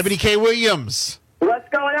Eboni K. Williams. What's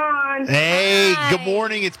going on? Hey, Hi. Good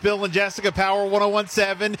morning. It's Bill and Jessica, Power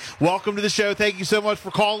 1017. Welcome to the show. Thank you so much for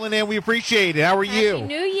calling in. We appreciate it. How are you? Happy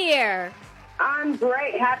New Year. I'm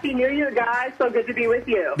great. Happy New Year, guys. So good to be with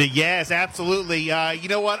you. Yes, absolutely. You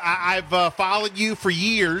know what? I've followed you for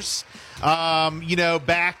years.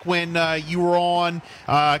 Back when you were on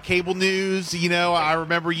cable news, I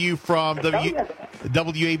remember you from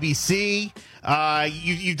WABC.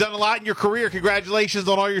 You've done a lot in your career. Congratulations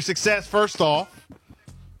on all your success, first off.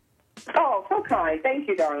 Oh, so kind. Thank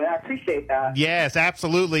you, darling. I appreciate that. Yes,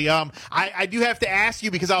 absolutely. I do have to ask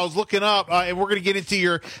you because I was looking up, and we're going to get into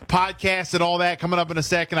your podcast and all that coming up in a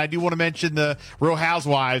second. I do want to mention the Real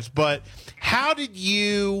Housewives, but how did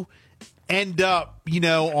you end up,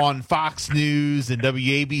 on Fox News and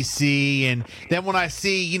WABC? And then when I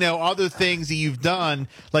see, other things that you've done,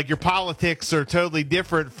 like your politics are totally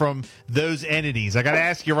different from those entities. I got to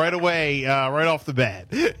ask you right away, right off the bat.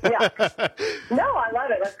 Yeah. No, I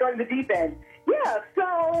love it. Let's go to the deep end. Yeah,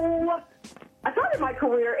 so I started my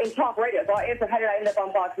career in talk radio. So I answered, how did I end up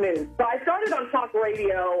on Fox News? So I started on talk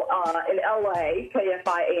radio in L.A., KFI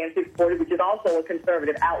AM 640, which is also a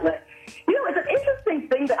conservative outlet. It's an interesting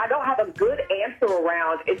thing that I don't have a good answer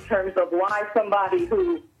around in terms of why somebody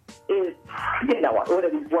who is, what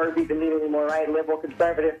are these words even mean anymore, right? Liberal,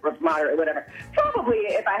 conservative, moderate, whatever. Probably,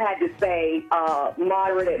 if I had to say,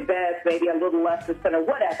 moderate at best, maybe a little less to center,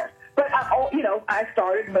 whatever. But, I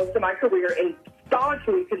started most of my career in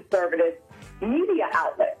staunchly conservative media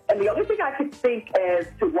outlets. And the only thing I could think as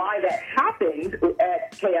to why that happened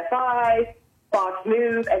at KFI, Fox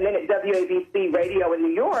News, and then at WABC Radio in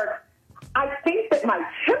New York, I think that my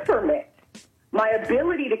temperament, my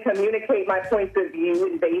ability to communicate my points of view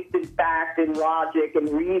and based in fact and logic and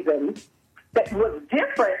reason, that was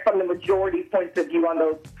different from the majority points of view on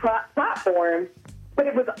those platforms, but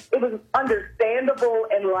it was understandable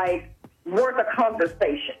and worth a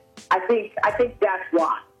conversation. I think that's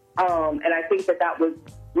why, and I think that was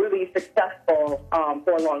really successful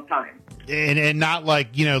for a long time. And not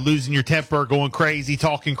losing your temper, going crazy,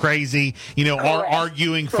 talking crazy,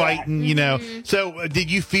 arguing, fighting, Mm-hmm. So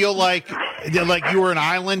did you feel like you were an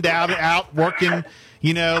island out working,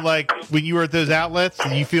 when you were at those outlets?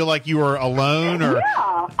 Did you feel like you were alone? Or?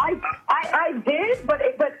 Yeah, I did, but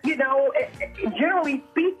generally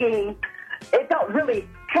speaking, it felt really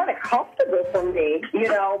kind of comfortable for me,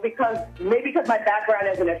 because my background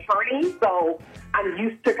as an attorney, so I'm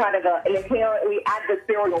used to kind of an inherently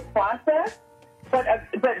adversarial process. But a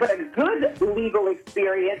good legal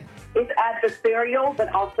experience is adversarial,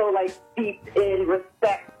 but also steeped in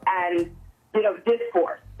respect and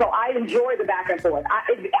discourse. So I enjoy the back and forth.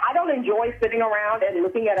 I don't enjoy sitting around and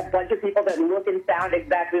looking at a bunch of people that look and sound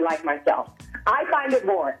exactly like myself. I find it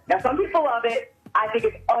boring. Now, some people love it. I think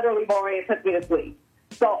it's utterly boring. It puts me to sleep.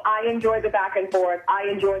 So I enjoy the back and forth. I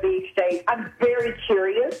enjoy the exchange. I'm very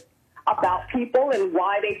curious about people and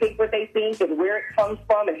why they think what they think and where it comes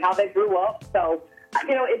from and how they grew up. So,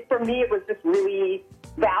 for me, it was just really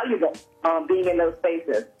valuable being in those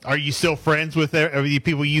spaces. Are you still friends with the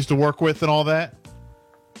people you used to work with and all that?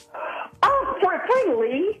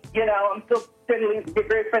 Friendly. I'm still friendly,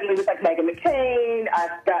 very friendly with Meghan McCain.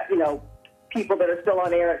 I've got, people that are still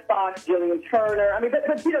on air at Fox, Jillian Turner. I mean, but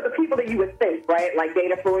the people that you would think, right? Like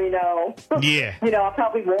Dana Farino. Yeah. I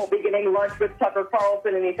probably won't be getting lunch with Tucker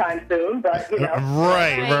Carlson anytime soon, but,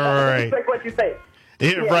 Right. Like what you say.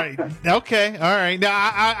 Yeah. Right. Okay. All right. Now,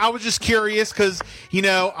 I was just curious because,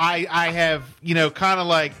 I have,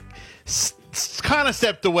 kind of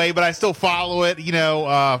stepped away, but I still follow it,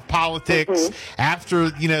 politics after,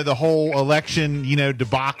 the whole election,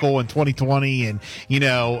 debacle in 2020. And,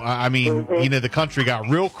 the country got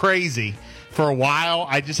real crazy for a while.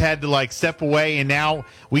 I just had to step away. And now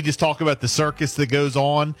we just talk about the circus that goes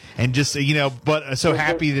on and just, but so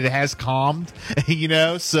happy that it has calmed,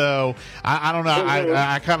 so I don't know.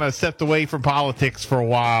 I kind of stepped away from politics for a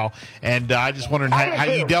while and I just wondered how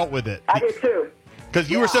you dealt with it. I did too. Because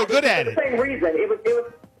you were so good at it. For the same reason.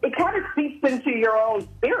 It kind of seeps into your own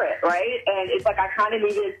spirit, right? And it's I kind of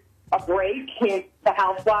needed a break, hence the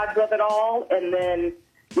Housewives of it all. And then,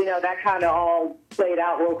 that kind of all played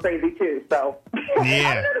out real crazy too. So yeah.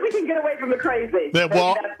 I don't know that we can get away from the crazy. Well,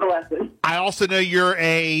 that's the lesson. I also know you're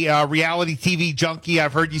a reality TV junkie.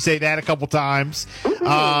 I've heard you say that a couple times.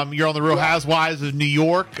 You're on the Real Housewives of New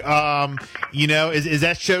York. Is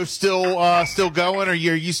that show still going, or are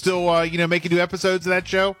you still making new episodes of that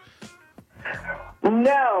show?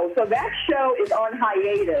 No, so that show is on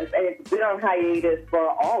hiatus, and it's been on hiatus for,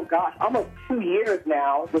 almost 2 years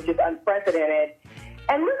now, which is unprecedented.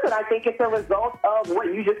 And listen, I think it's a result of what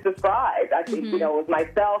you just described. I think, with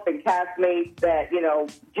myself and castmates that,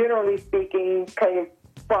 generally speaking, came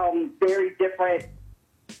from very different,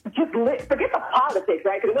 forget the politics,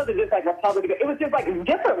 right? Because it wasn't just like Republican. It was just like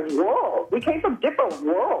different worlds. We came from different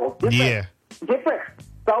worlds. Different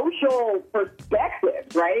social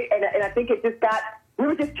perspectives, right? And I think we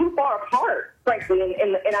were just too far apart, frankly,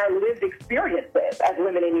 in our lived experiences as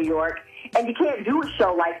women in New York. And you can't do a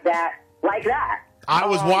show like that. I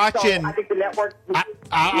was watching. So I think the network.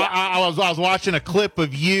 I was watching a clip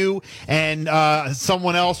of you and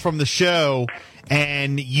someone else from the show,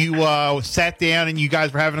 and you sat down and you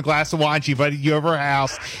guys were having a glass of wine. She invited you over her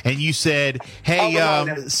house, and you said, "Hey,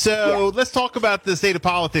 let's talk about the state of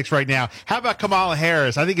politics right now. How about Kamala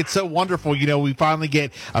Harris? I think it's so wonderful. We finally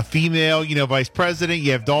get a female, vice president.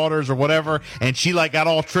 You have daughters or whatever." And she got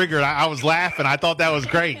all triggered. I was laughing. I thought that was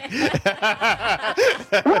great. Well,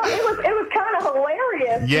 it was kind of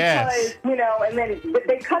hilarious. Yes. Because, and then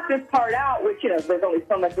they cut this part out, which, there's only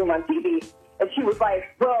so much room on TV. And she was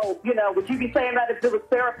like, well, would you be saying that if it was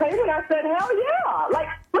Sarah Palin? I said, hell yeah.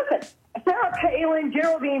 Listen, Sarah Palin,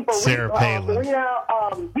 Geraldine Sarah Palin.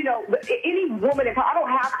 Any woman, I don't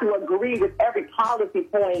have to agree with every policy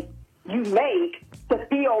point you make to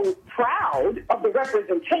feel proud of the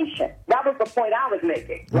representation. That was the point I was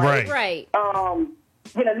making. Right.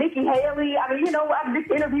 Nikki Haley, I've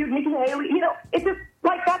just interviewed Nikki Haley. It's just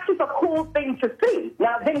that's just a cool thing to see.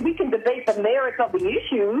 Now, then we can debate the merits of the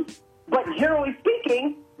issues, but generally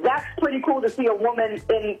speaking, that's pretty cool to see a woman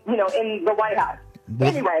in the White House.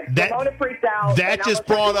 Anyway, Ramona freaked out. That just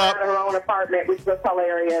brought up her own apartment, which was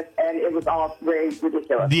hilarious, and it was all very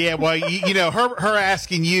ridiculous. Yeah, well, her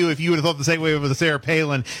asking you if you would have thought the same way with Sarah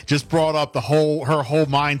Palin just brought up her whole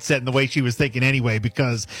mindset and the way she was thinking anyway.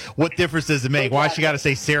 Because what difference does it make? Exactly. Why she got to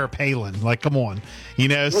say Sarah Palin? Come on,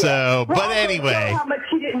 So, but anyway. It showed how much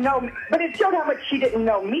she didn't know me. But it showed how much she didn't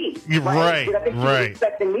know me. Right. I think she was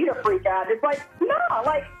expecting me to freak out. It's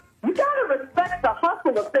you gotta respect the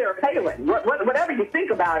hustle of Sarah Palin. Whatever you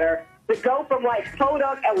think about her, to go from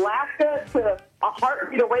Podunk, Alaska to a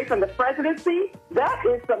heartbeat away from the presidency, that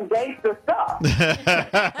is some gangster stuff.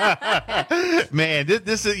 Man,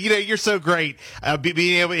 this is, you're so great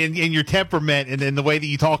being able in your temperament and the way that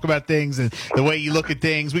you talk about things and the way you look at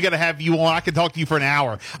things. We got to have you on. I can talk to you for an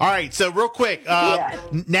hour. All right. So real quick,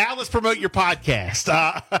 now let's promote your podcast.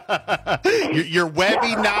 Your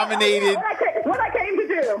Webby nominated. What I came to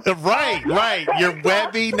do. Right. Your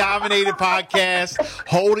Webby nominated podcast,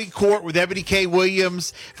 Holding Court with Eboni K.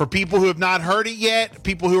 Williams. For people who have not heard it yet,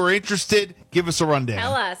 people who are interested, give us a rundown.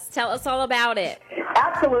 Tell us all about it.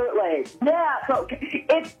 Absolutely. Yeah, so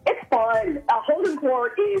it's fun. Holding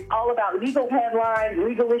Court is all about legal headlines,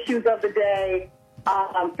 legal issues of the day,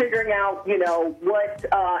 figuring out, what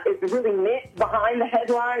is really meant behind the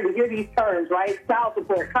headline. We hear these terms, right? Child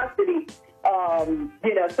support, custody,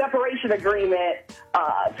 separation agreement,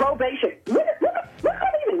 probation. What does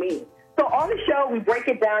that even mean? So on the show, we break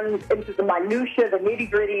it down into the minutia, the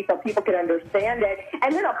nitty-gritty, so people can understand it,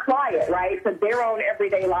 and then apply it, right, to their own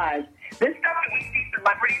everyday lives. This stuff that we see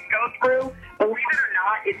celebrities go through, believe it or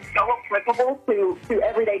not, is so applicable to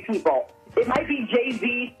everyday people. It might be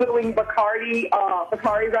Jay-Z suing Bacardi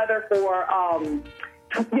for,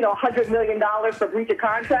 $100 million for breach of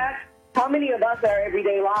contract. How many of us in our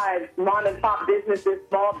everyday lives, mom and pop businesses,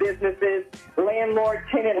 small businesses, landlord,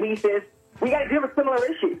 tenant leases, we got to deal with similar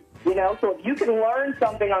issues, So if you can learn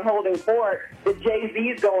something on Holding Court that Jay-Z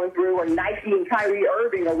is going through, or Nike and Kyrie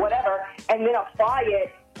Irving or whatever, and then apply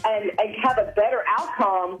it and have a better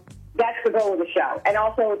outcome, that's the goal of the show. And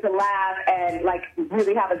also to laugh and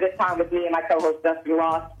really have a good time with me and my co-host Dustin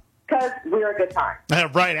Ross. Because we're a good time.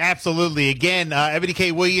 Right, absolutely. Again, Eboni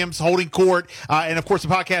K. Williams, Holding Court, and of course the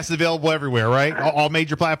podcast is available everywhere, right? All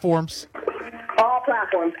major platforms? All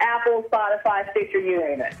platforms, Apple, Spotify, Stitcher, you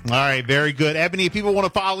name it. All right, very good. Eboni, if people want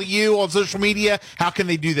to follow you on social media, how can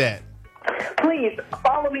they do that? Please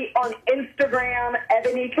follow me on Instagram,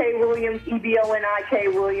 Eboni K. Williams,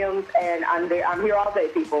 EBONIK Williams, and I'm here all day,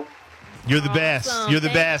 people. You're the best. You're the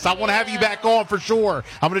best. I want to have you back on for sure.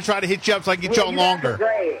 I'm going to try to hit you up so I can get you on longer.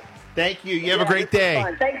 Great. Thank you. You have a great day.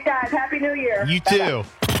 Thanks, guys. Happy New Year. You too.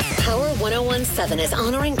 Power 101.7 is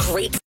honoring great